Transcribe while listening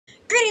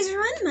Greetings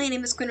everyone, my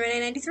name is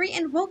QuinnRenee93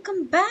 and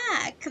welcome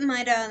back,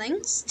 my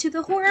darlings, to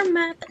the horror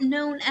map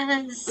known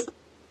as,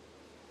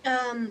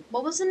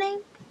 what was the name?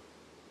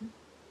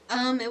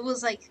 What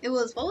was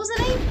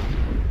the name?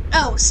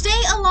 Oh,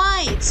 Stay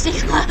Alive! Stay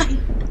Alive!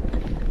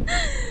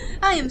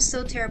 I am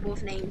so terrible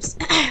with names.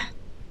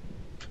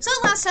 So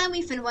last time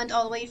we went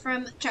all the way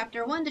from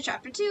chapter 1 to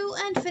chapter 2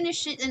 and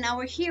finished it, and now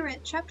we're here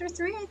at chapter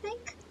 3, I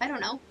think? I don't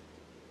know.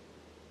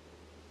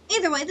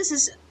 Either way, this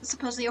is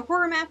supposedly a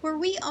horror map where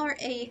we are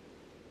a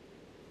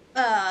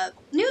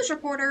news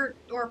reporter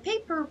or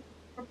paper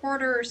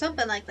reporter or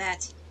something like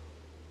that,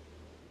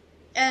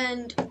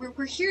 and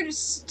we're here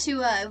to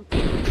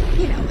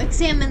you know,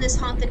 examine this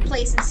haunted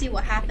place and see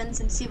what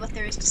happens and see what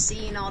there is to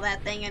see and all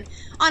that thing. And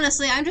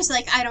honestly, I'm just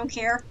like, I don't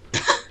care.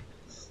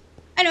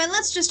 Anyway,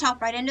 let's just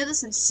hop right into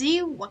this and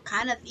see what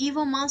kind of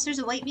evil monsters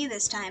await me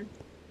this time.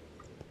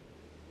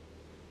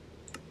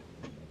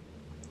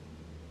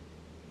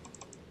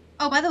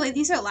 Oh, by the way,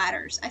 these are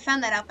ladders. I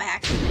found that out by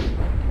accident.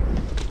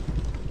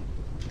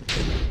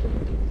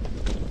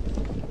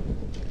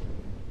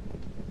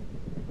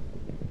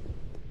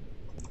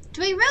 Do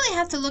we really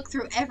have to look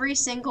through every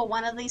single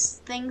one of these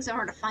things in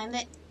order to find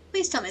it?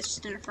 Please tell me it's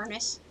just in a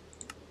furnace.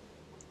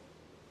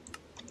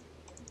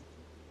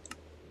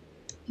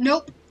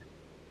 Nope.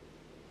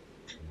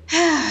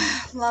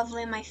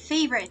 Lovely, my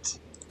favorite.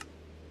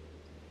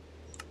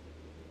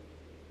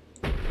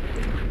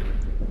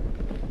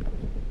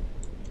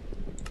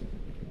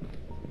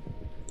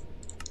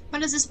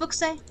 What does this book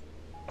say?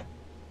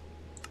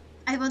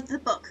 I want the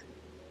book.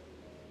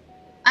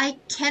 I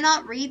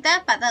cannot read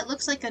that, but that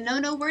looks like a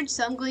no-no word,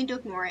 so I'm going to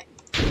ignore it.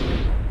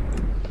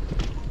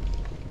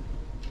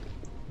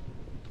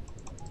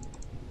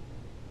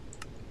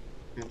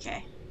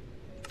 Okay.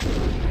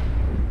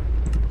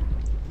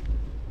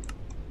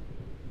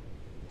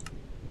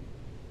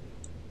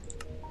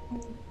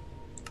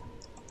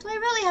 Do I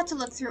really have to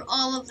look through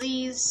all of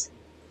these?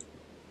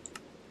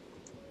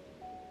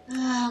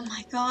 Oh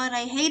my god,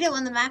 I hate it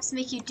when the maps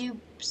make you do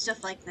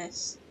stuff like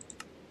this.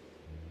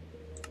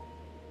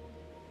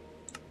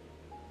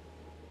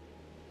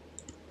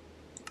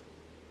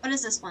 What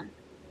is this one?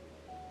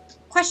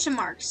 Question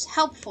marks.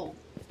 Helpful.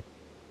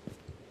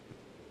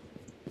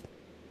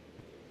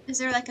 Is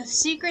there like a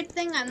secret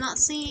thing I'm not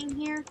seeing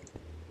here?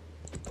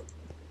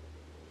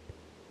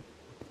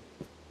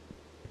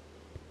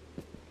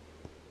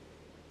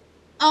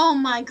 Oh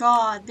my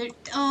god.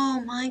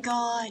 Oh my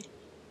god.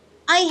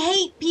 I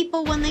hate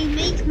people when they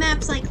make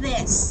maps like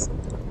this.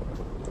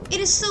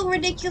 It is so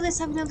ridiculous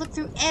having to look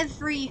through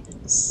every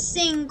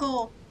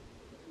single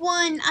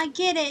one. I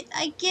get it,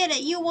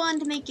 you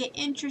wanted to make it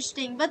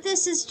interesting, but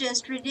this is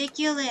just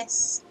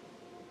ridiculous.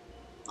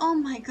 Oh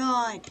my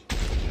god.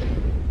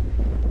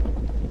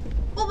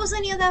 What was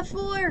any of that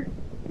for?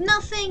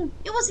 Nothing.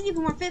 It wasn't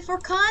even more fit for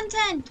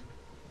content.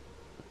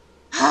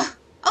 Oh,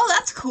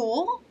 that's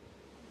cool.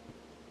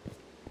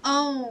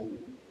 Oh,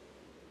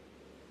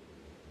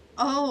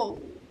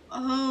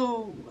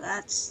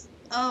 that's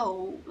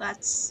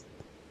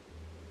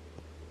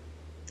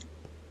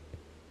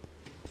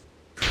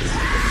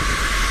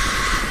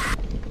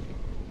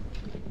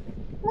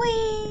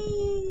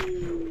whee!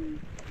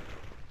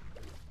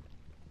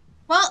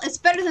 Well, it's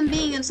better than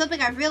being in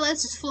something I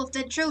realized is full of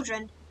dead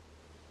children.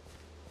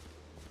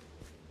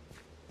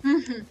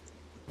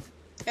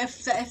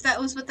 If that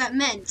was what that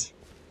meant.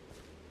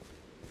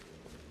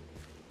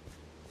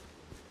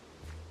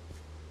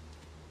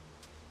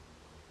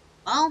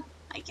 Well,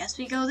 I guess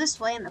we go this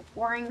way in the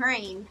pouring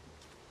rain.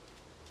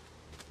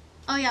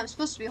 Oh yeah, I'm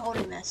supposed to be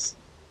holding this.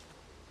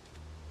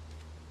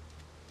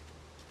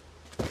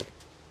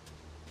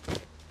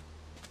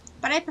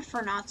 But I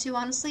prefer not to,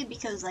 honestly,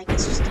 because like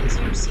it's just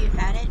easier to see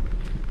without it.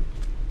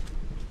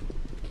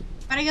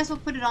 But I guess we'll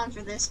put it on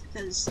for this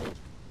because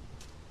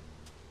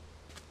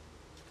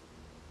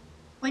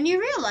when you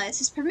realize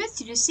this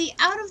permits you to see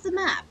out of the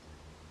map.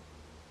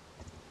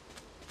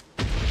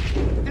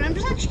 And I'm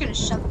just actually going to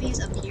shove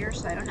these up here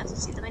so I don't have to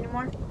see them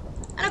anymore.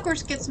 And of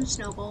course get some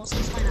snowballs,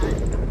 because why not?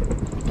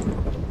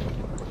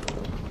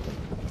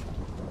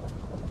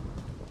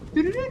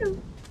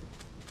 Doo-doo-doo-doo.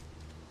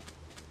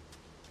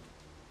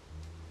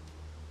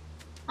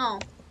 Oh,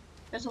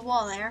 there's a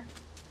wall there.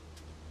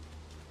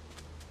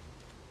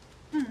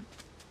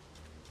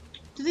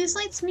 Do these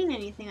lights mean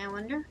anything, I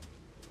wonder?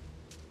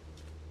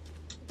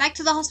 Back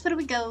to the hospital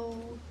we go.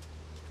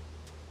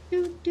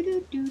 Do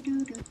do do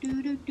do do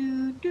do do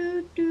do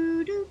do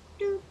do do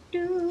do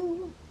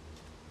do.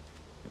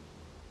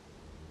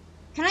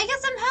 Can I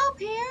get some help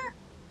here?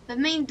 The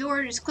main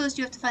door is closed.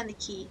 You have to find the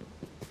key.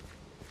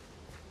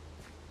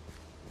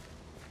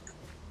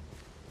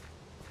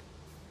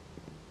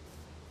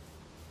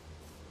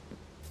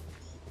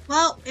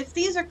 Well, if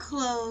these are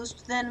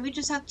closed, then we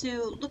just have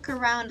to look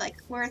around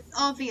like where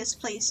obvious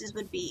places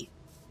would be.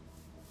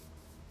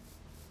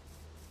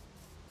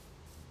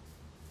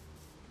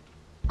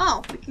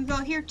 Oh, we can go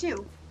here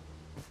too.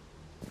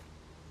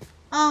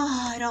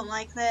 Oh, I don't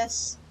like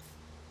this.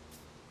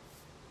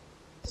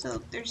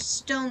 So there's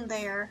stone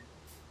there.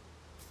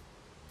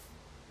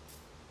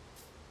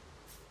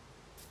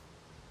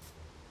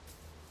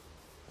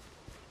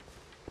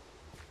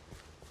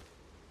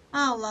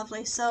 Oh,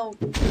 lovely. So,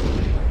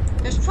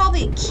 there's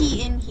probably a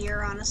key in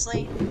here,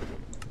 honestly.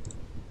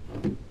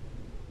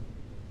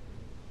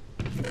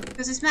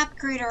 Because this map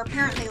creator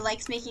apparently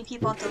likes making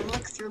people have to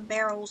look through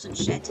barrels and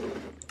shit.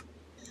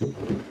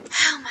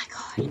 Oh my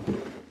god.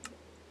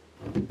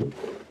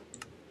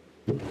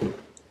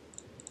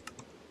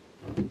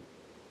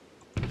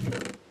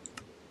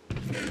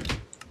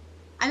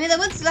 I mean, I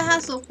went through the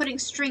hassle of putting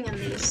string in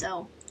these,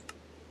 so...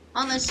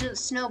 Unless it's a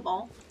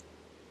snowball.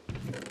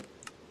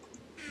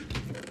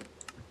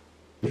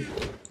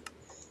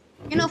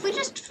 You know, if we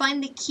just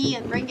find the key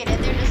and bring it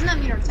in there, doesn't that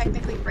mean we're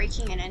technically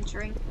breaking and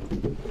entering?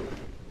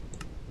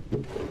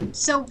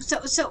 So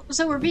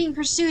we're being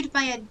pursued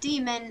by a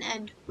demon,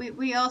 and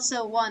we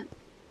also want...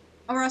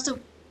 We're also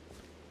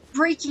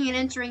breaking and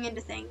entering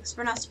into things.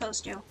 We're not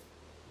supposed to.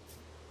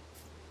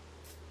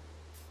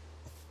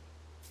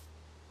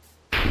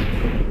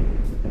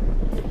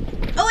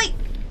 Oh, wait!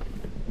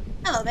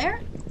 Hello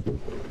there.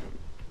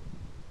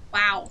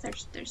 Wow,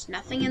 there's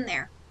nothing in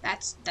there.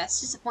 That's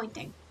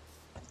disappointing.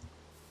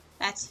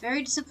 That's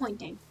very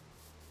disappointing.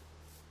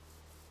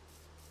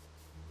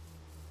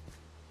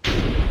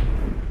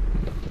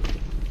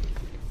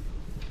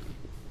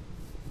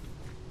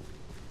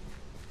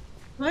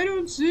 I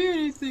don't see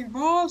anything,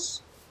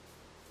 boss.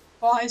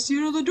 Oh, I see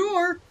another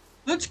door.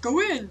 Let's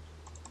go in.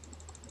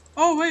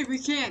 Oh, wait, we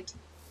can't.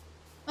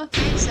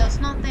 Okay, so it's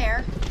not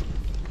there.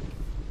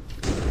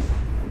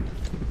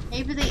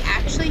 Maybe they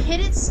actually hit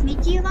it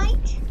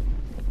sneaky-like?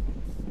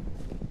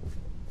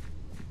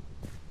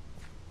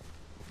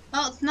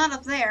 Oh, it's not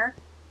up there.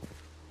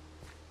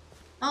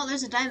 Oh,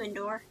 there's a diamond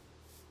door.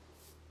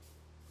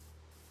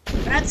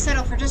 But I'd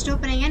settle for just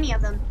opening any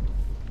of them.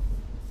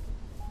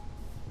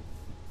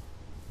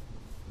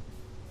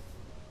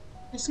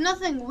 There's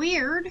nothing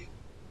weird.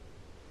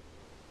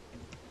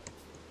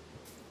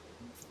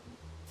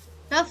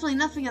 Definitely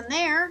nothing in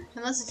there,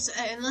 unless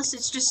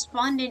it's just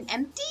spawned in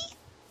empty.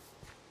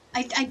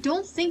 I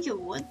don't think it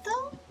would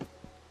though.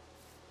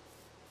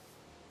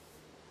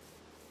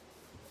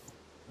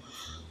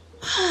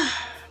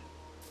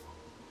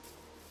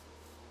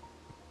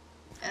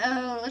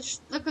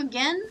 Let's look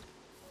again.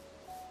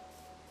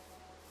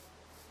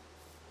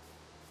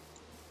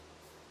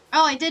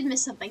 Oh, I did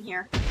miss something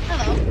here.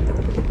 Hello.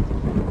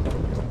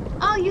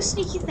 Oh, you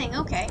sneaky thing.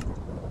 Okay.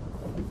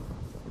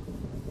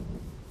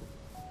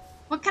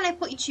 What can I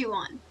put you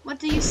on? What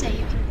do you say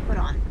you can put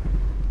on?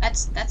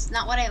 That's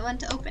not what I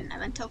went to open. I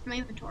went to open my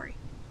inventory.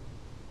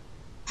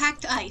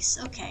 Packed ice.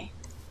 Okay.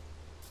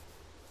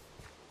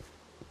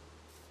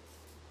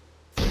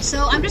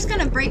 So I'm just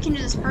gonna break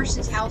into this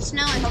person's house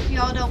now. I hope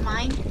you all don't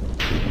mind.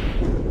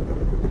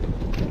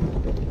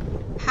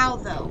 How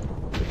though?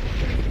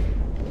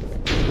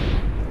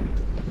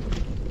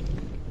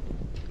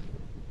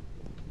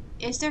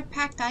 Is there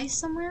packed ice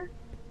somewhere?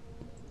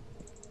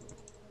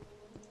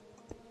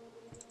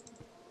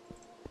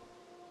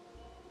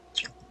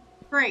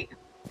 Great.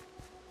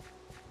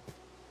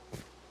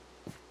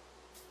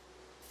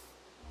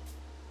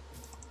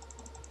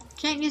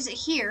 Can't use it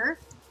here.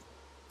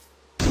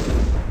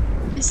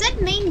 It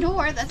said main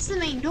door. That's the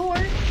main door.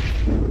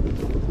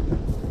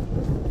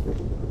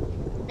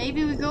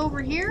 Maybe we go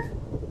over here?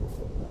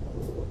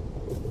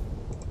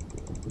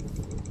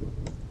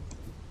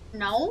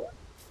 No?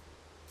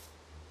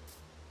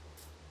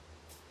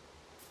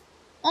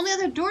 Only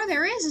other door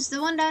there is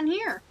the one down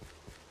here.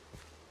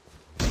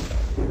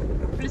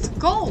 But it's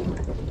gold.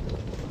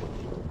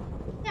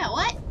 Yeah,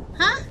 what?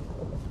 Huh?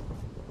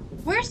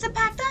 Where's the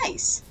packed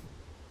ice?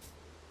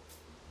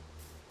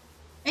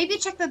 Maybe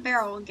check the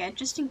barrel again,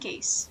 just in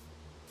case.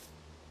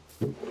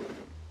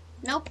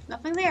 Nope,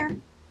 nothing there.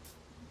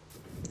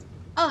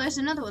 Oh, there's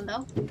another one,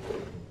 though.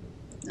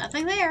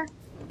 Nothing there.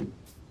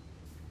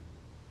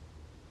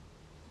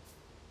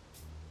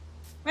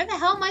 Where the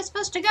hell am I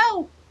supposed to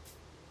go?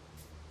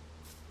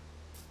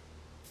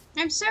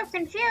 I'm so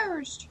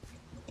confused.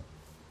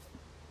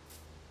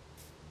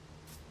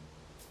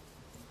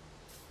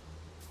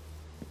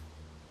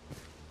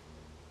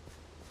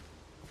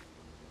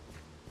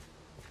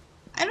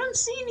 I don't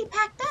see any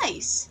packed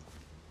ice.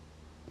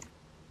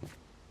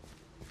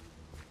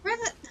 Where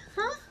the...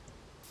 Huh?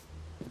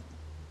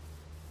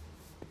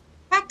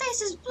 Packed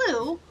ice is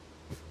blue.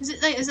 Is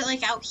it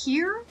like out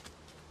here?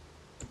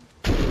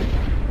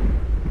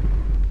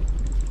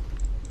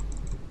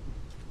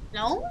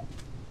 No?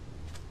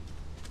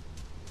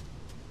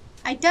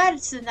 I doubt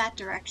it's in that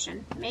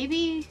direction.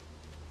 Maybe...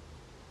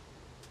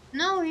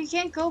 No, you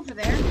can't go over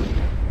there.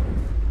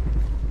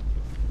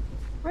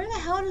 Where the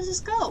hell does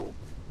this go?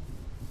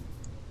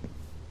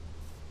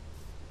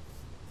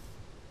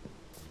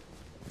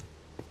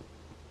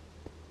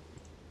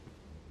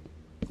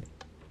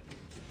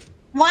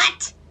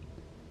 What?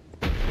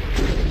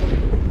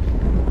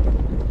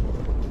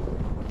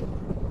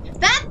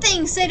 That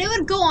thing said it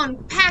would go on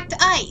packed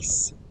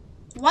ice.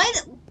 Why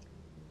the...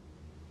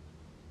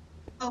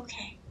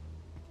 Okay.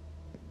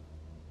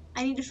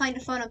 I need to find a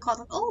phone and call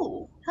them.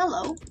 Oh,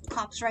 hello.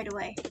 Cops right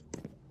away.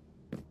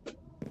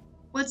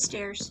 What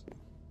stairs?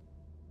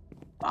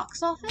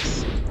 Box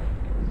office?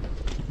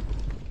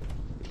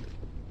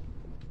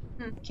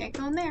 Can't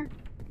go in there.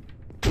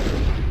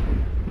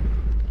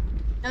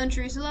 No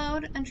entries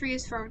allowed. Entry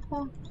is for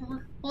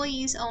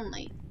employees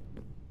only.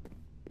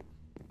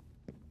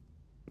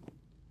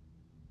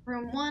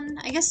 Room 1.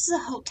 I guess it's a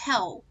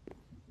hotel.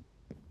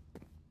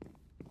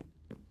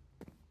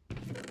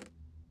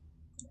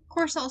 Of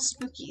course, all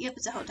spooky. Yep,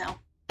 it's a hotel.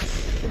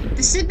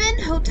 The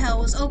Sibin Hotel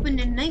was opened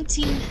in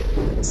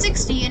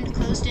 1960 and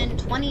closed in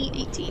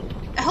 2018.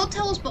 The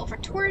hotel was built for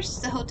tourists.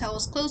 The hotel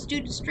was closed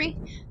due to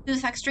the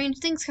fact strange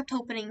things kept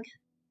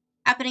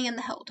happening in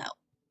the hotel.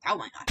 Oh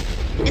my god.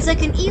 It's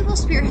like an evil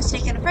spirit has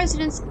taken up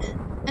residence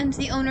and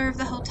the owner of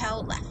the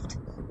hotel left.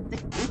 The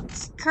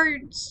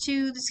cards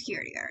to the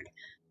security guard.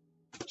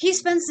 He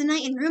spends the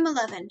night in room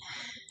 11.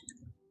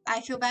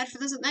 I feel bad for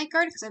this night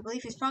guard because I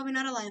believe he's probably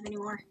not alive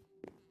anymore.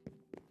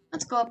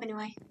 Let's go up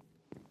anyway.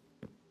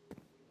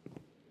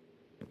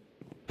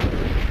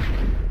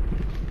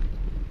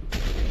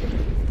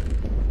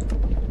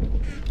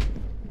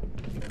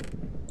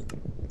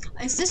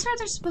 Is this where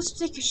they're supposed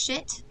to take a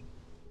shit?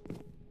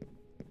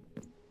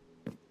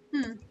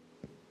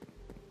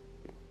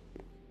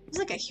 It's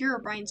like a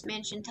Herobrine's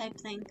mansion type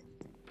thing.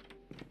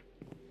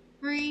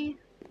 3.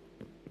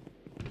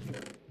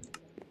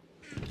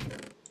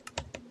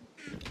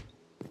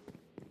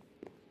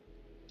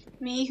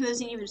 Me, who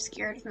isn't even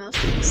scared of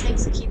most of these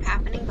things that keep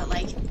happening, but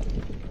like,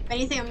 if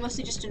anything, I'm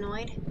mostly just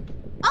annoyed.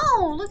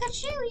 Oh, look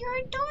at you! You're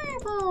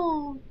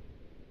adorable!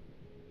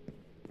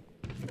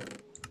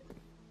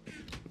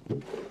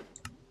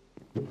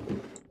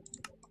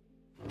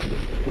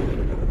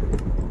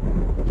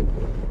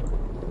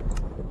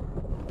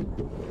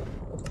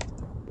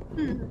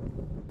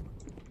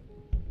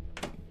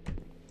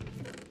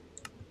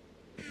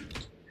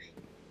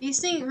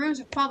 These rooms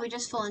are probably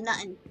just full of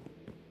nothing.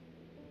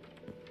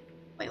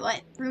 Wait,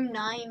 what? Room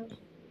 9.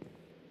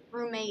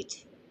 Room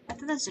 8. I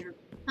thought that's a...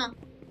 Huh.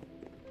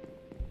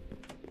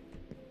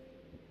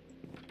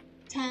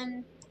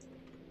 10.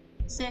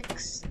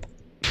 6.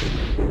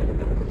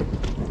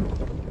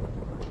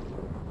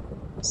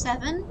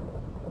 7.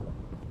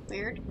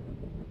 Weird.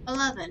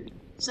 11.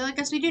 So I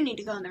guess we do need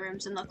to go in the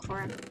rooms and look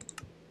for him.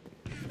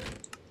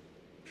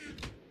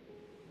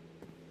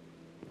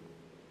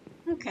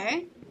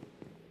 Okay.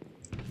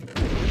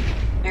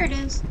 There it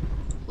is.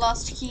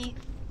 Lost key.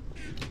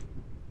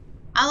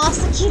 I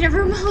lost the key to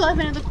room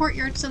 11 in the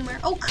courtyard somewhere.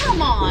 Oh,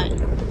 come on!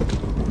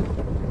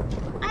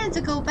 I had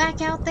to go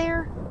back out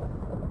there.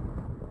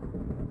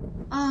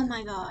 Oh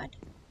my god.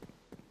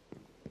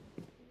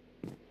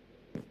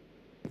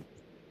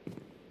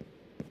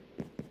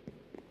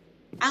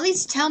 At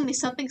least tell me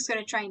something's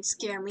gonna try and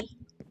scare me.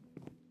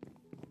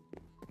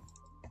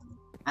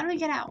 How do we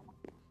get out?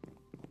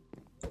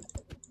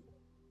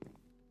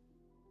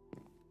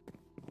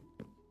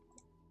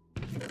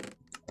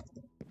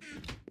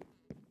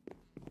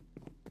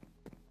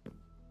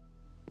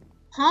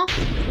 Huh?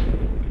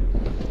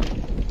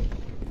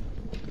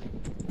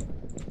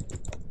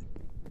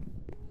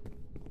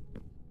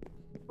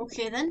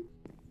 Okay then.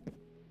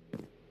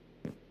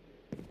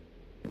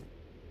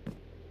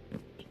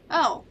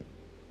 Oh.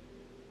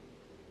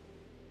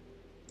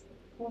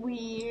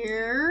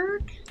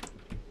 Weird.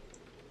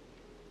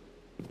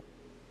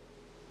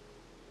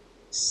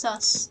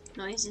 Sus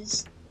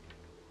noises.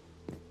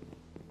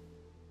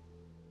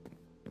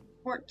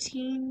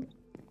 14.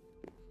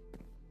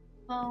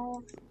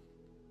 12.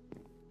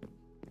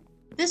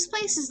 This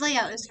place's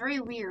layout is very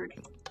weird.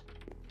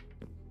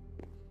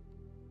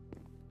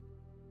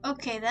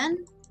 Okay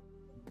then.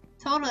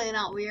 Totally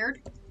not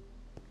weird.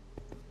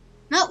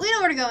 No, we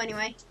know where to go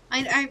anyway.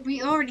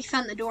 We already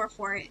found the door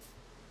for it.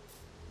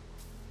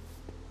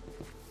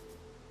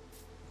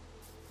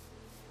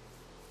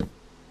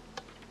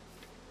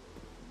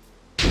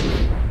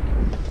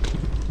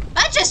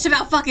 That just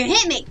about fucking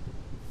hit me!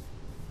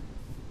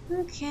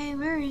 Okay,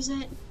 where is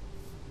it?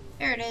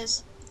 There it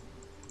is.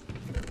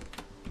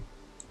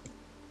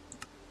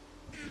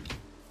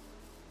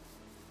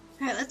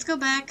 Alright, let's go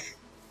back.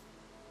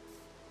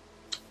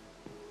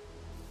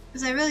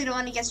 Because I really don't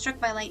want to get struck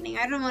by lightning.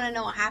 I don't want to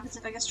know what happens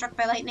if I get struck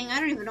by lightning.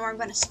 I don't even know where I'm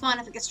going to spawn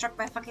if I get struck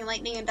by fucking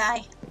lightning and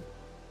die.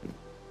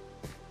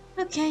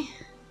 Okay.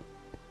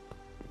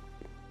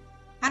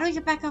 How do we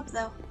get back up,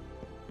 though?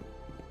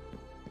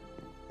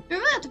 Do we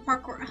really have to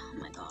parkour? Oh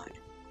my god.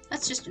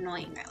 That's just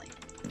annoying, really.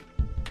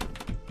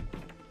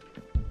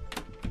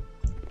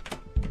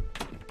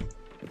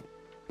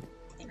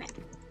 Damn it.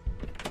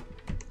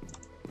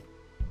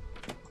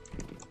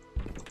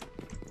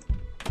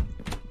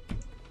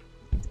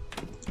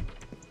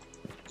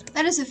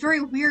 That is a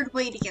very weird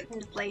way to get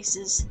into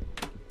places.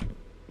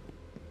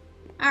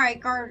 Alright,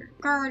 guard,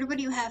 what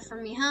do you have for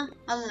me, huh?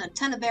 Other than a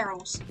ton of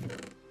barrels.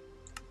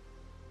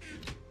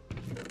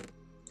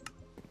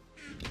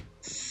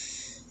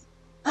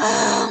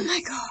 Oh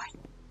my god.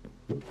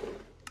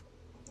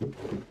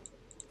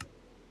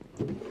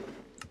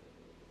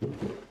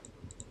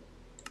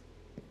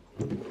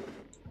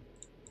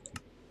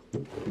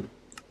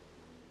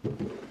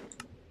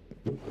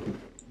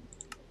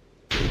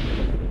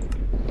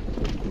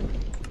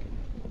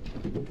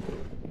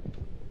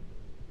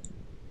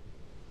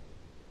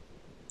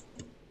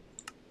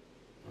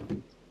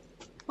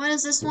 What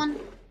is this one?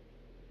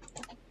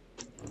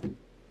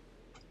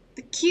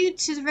 The queue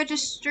to the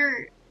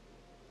register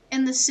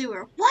in the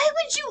sewer. Why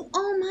would you?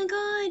 Oh my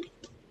god.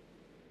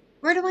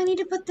 Where do I need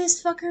to put this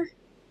fucker?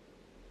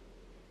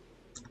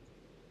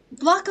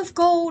 Block of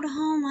gold.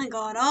 Oh my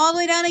god. All the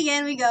way down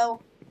again we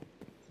go.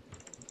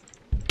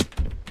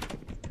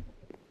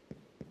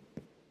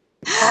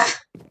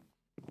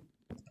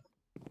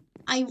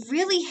 I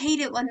really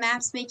hate it when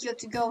maps make you have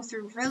to go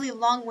through really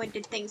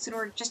long-winded things in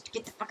order just to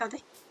get the fuck out of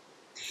it.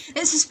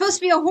 This is supposed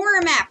to be a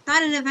horror map,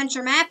 not an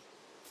adventure map.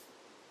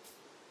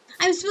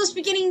 I'm supposed to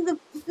be getting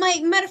my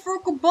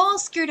metaphorical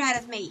balls scared out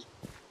of me,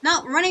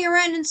 not running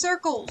around in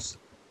circles.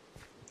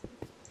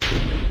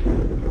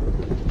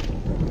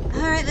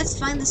 Alright, let's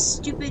find this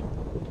stupid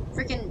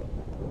freaking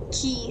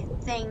key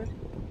thing.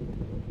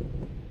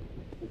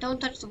 Don't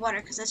touch the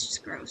water, because that's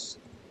just gross.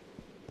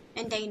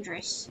 And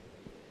dangerous.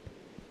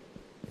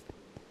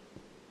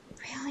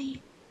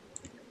 Really?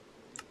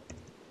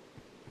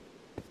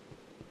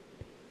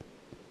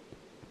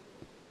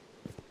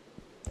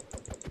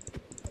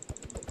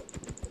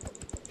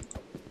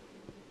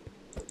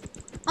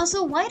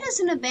 Also, why does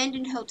an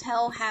abandoned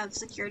hotel have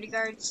security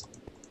guards?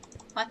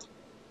 What?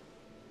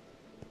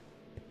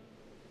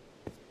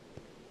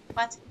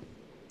 What?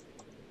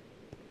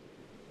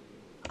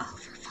 Oh,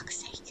 for fuck's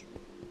sake.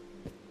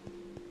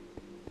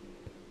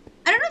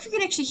 I don't know if you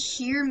can actually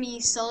hear me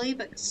slowly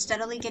but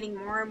steadily getting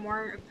more and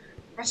more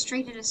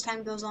frustrated as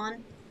time goes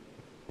on.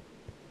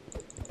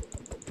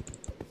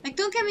 Like,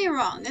 don't get me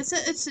wrong,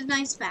 it's a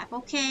nice map,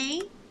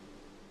 okay?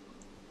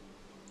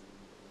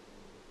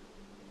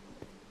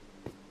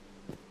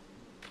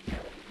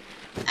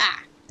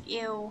 Ah,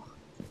 ew.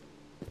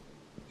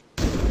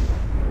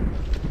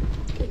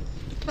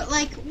 But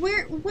like,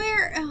 where,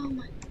 oh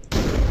my.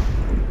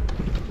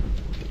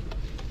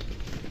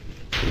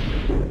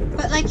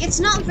 But like, it's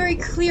not very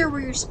clear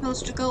where you're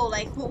supposed to go.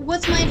 Like,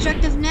 what's my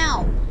objective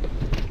now?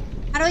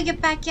 How do I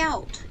get back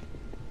out?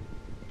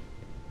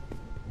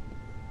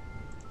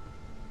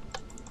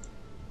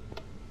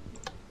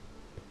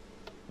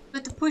 I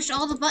have to push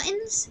all the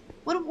buttons?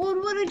 What do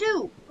I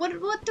do? What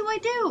do I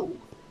do?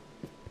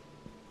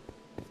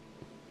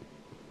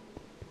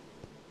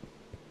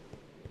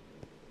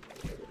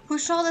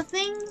 Push all the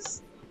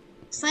things?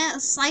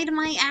 Slide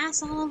my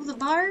ass all over the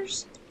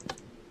bars?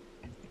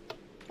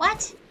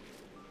 What?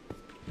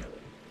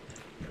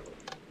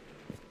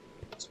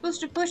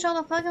 Supposed to push all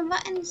the fucking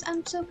buttons?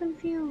 I'm so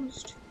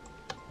confused.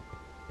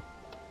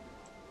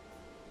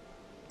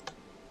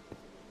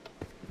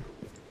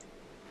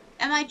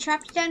 Am I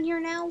trapped down here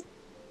now?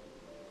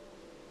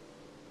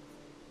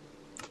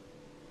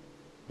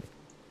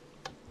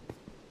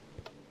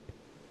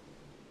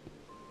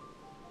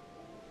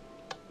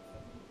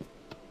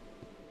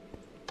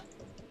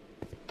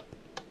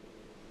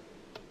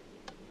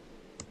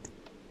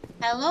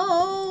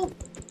 Hello?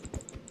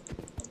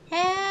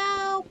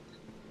 Help!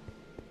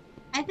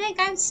 I think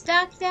I'm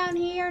stuck down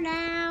here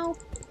now.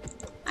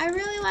 I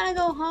really want to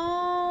go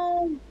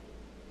home.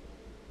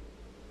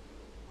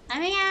 Let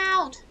me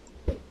out.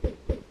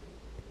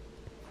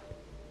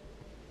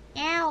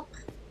 Help.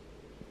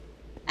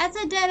 That's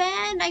a dead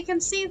end. I can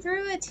see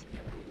through it.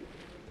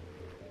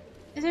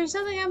 Is there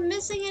something I'm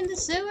missing in the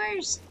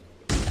sewers?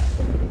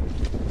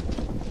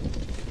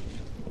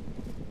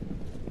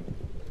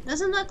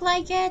 Doesn't look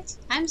like it.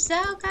 I'm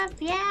so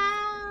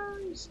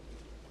confused.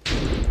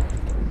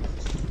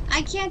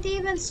 I can't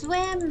even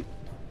swim.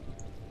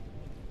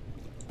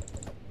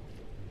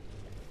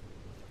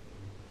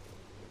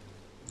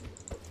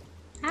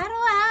 How do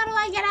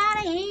I get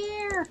out of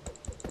here?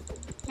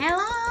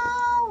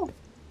 Hello?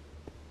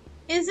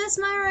 Is this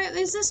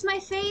my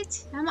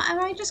fate? Am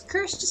I just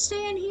cursed to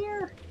stay in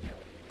here?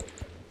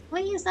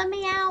 Please let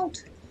me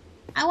out.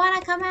 I want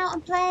to come out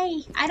and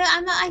play.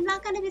 I'm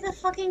not gonna be the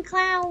fucking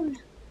clown.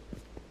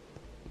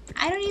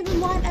 I don't even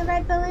want a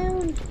red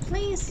balloon.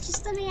 Please,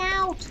 just let me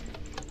out.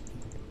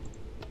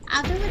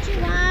 I'll do what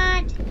you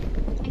want.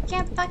 I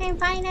can't fucking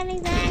find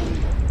anything.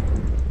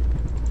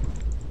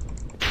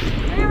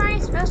 Where am I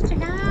supposed to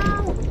go?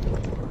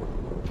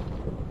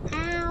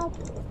 Help.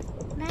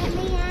 Let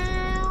me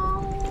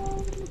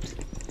out.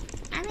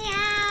 Let me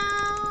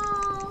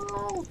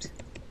out.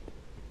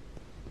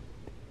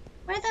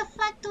 Where the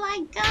fuck do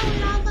I go?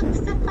 It all looks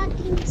the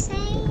fucking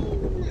same.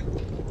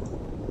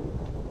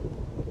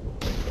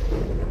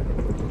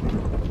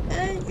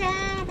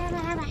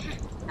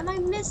 Am I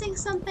missing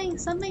something?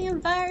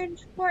 Something very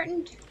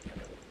important?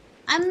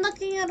 I'm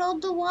looking at all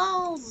the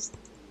walls.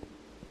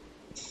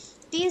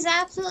 These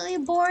absolutely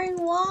boring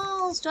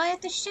walls. Do I have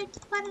to shift to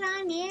put it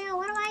on you?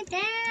 What do I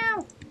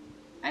do?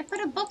 I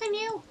put a book in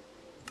you?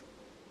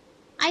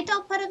 I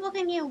don't put a book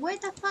in you. Where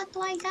the fuck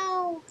do I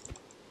go?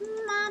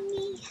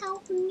 Mommy,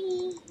 help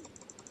me.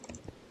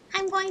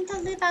 I'm going to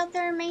live out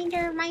the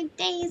remainder of my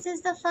days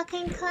as the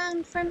fucking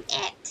clown from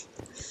It.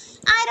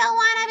 I don't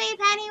want to be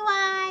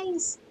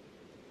Pennywise.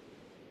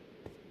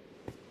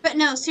 But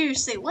no,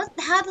 seriously,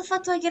 how the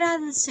fuck do I get out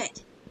of this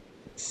shit?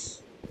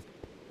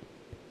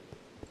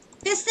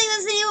 This thing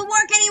doesn't even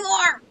work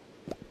anymore!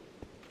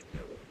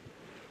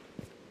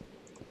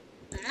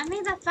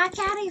 me the fuck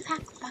out of here.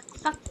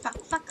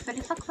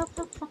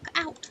 Fuck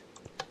out.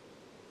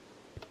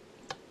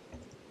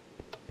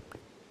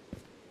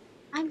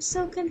 I'm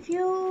so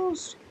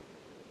confused.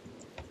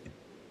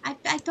 I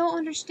don't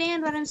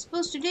understand what I'm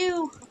supposed to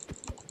do.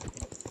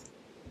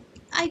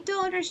 I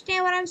don't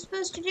understand what I'm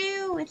supposed to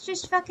do. It's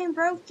just fucking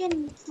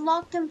broken. It's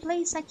locked in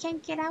place. I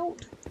can't get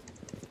out.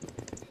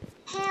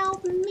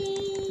 Help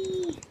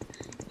me.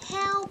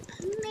 Help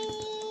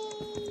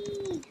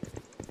me.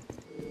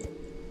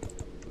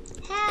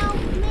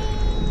 Help me.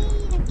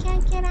 I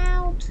can't get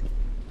out.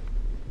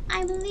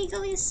 I'm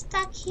legally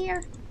stuck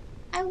here.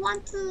 I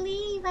want to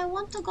leave. I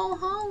want to go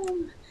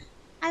home.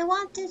 I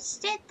want to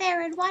sit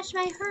there and watch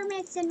my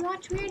hermits and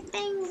watch weird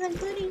things,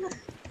 including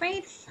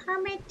read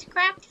hermit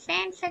craft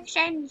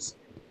fanfictions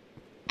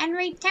and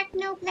read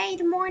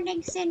Technoblade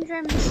morning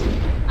syndromes.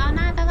 Well,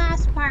 not the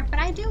last part, but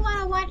I do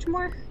want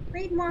to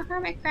read more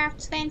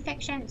Hermitcraft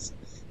fanfictions.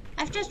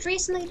 I've just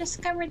recently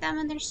discovered them,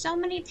 and there's so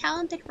many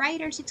talented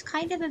writers. It's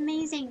kind of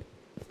amazing.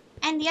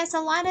 And yes, a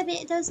lot of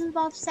it does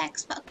involve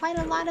sex, but quite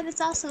a lot of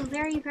it's also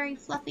very, very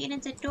fluffy, and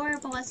it's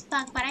adorable as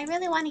fuck. But I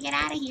really want to get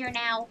out of here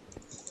now.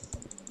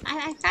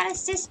 I've got a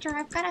sister.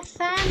 I've got a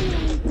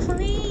family.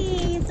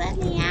 Please, let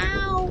me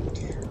out.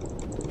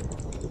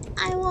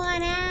 I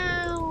want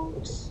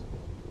out.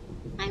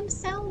 I'm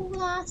so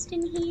lost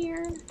in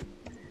here.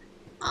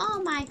 Oh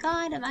my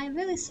god, am I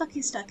really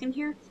fucking stuck in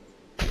here?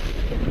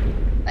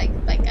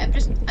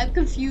 I'm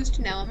confused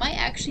now. Am I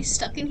actually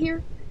stuck in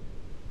here?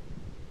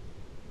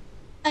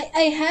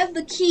 I have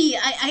the key.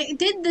 I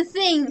did the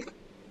thing.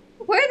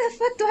 Where the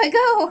fuck do I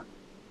go?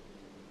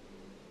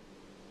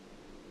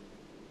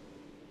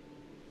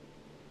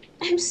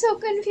 I'm so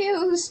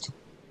confused.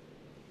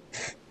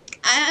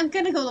 I'm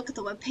gonna go look at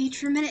the webpage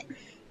for a minute.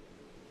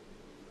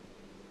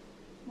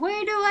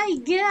 Where do I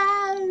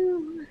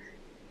go?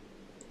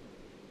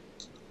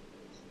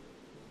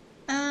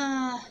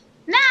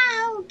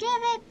 No! Give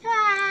it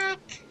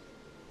back!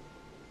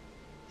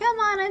 Come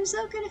on, I'm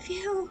so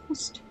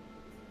confused.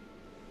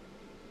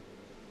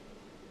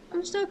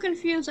 I'm so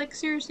confused, like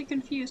seriously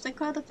confused. Like,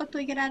 how the fuck do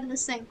I get out of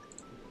this thing?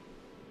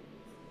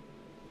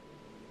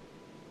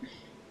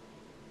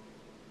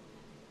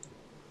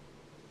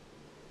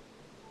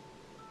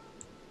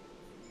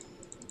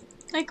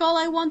 Like, all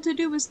I want to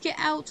do is get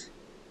out.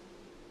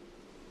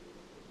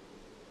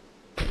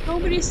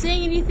 Nobody's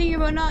saying anything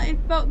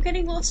about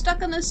getting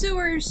stuck on the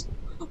sewers.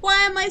 Why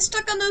am I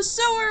stuck on the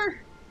sewer?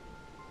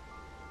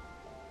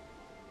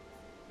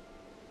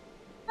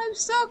 I'm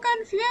so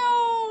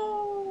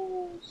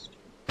confused.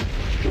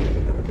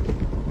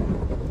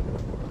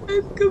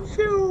 I'm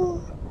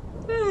confused.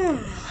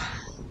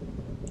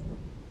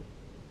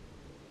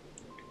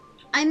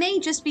 I may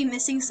just be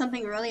missing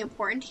something really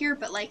important here,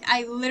 but like,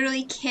 I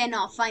literally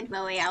cannot find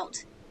my way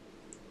out.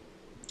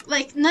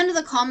 Like, none of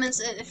the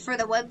comments for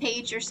the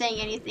webpage are saying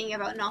anything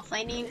about not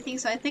finding anything,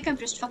 so I think I'm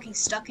just fucking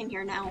stuck in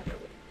here now.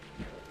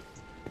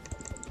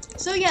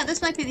 So yeah,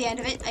 this might be the end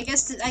of it. I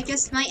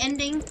guess my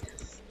ending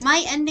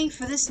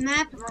for this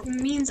map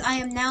means I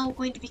am now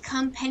going to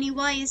become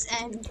Pennywise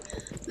and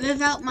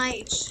live out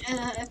my,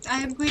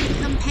 I am going to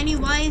become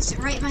Pennywise,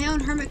 write my own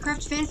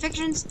Hermitcraft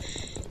fanfictions,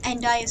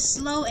 and die a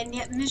slow and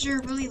yet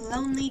miserably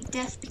lonely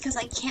death because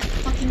I can't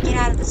fucking get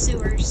out of the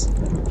sewers.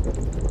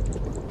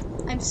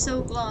 I'm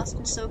so lost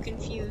and so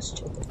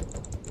confused.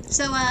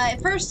 So,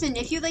 person,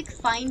 if you, like,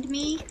 find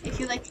me, if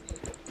you, like,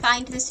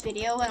 find this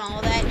video and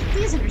all that,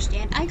 please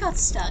understand, I got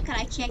stuck and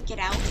I can't get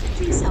out.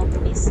 Please help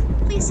me.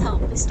 Please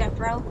help me,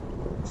 stepbro.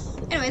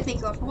 Anyway,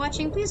 thank you all for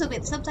watching. Please obey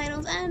the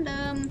subtitles, and,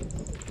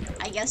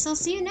 I guess I'll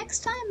see you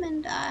next time,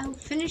 and, I'll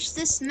finish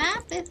this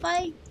map if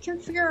I can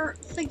figure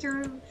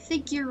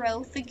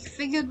out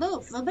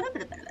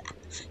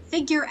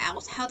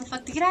how the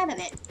fuck to get out of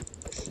it.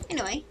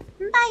 Anyway,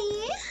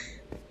 bye!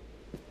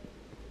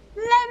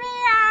 Let me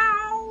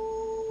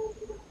out!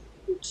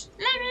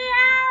 Let me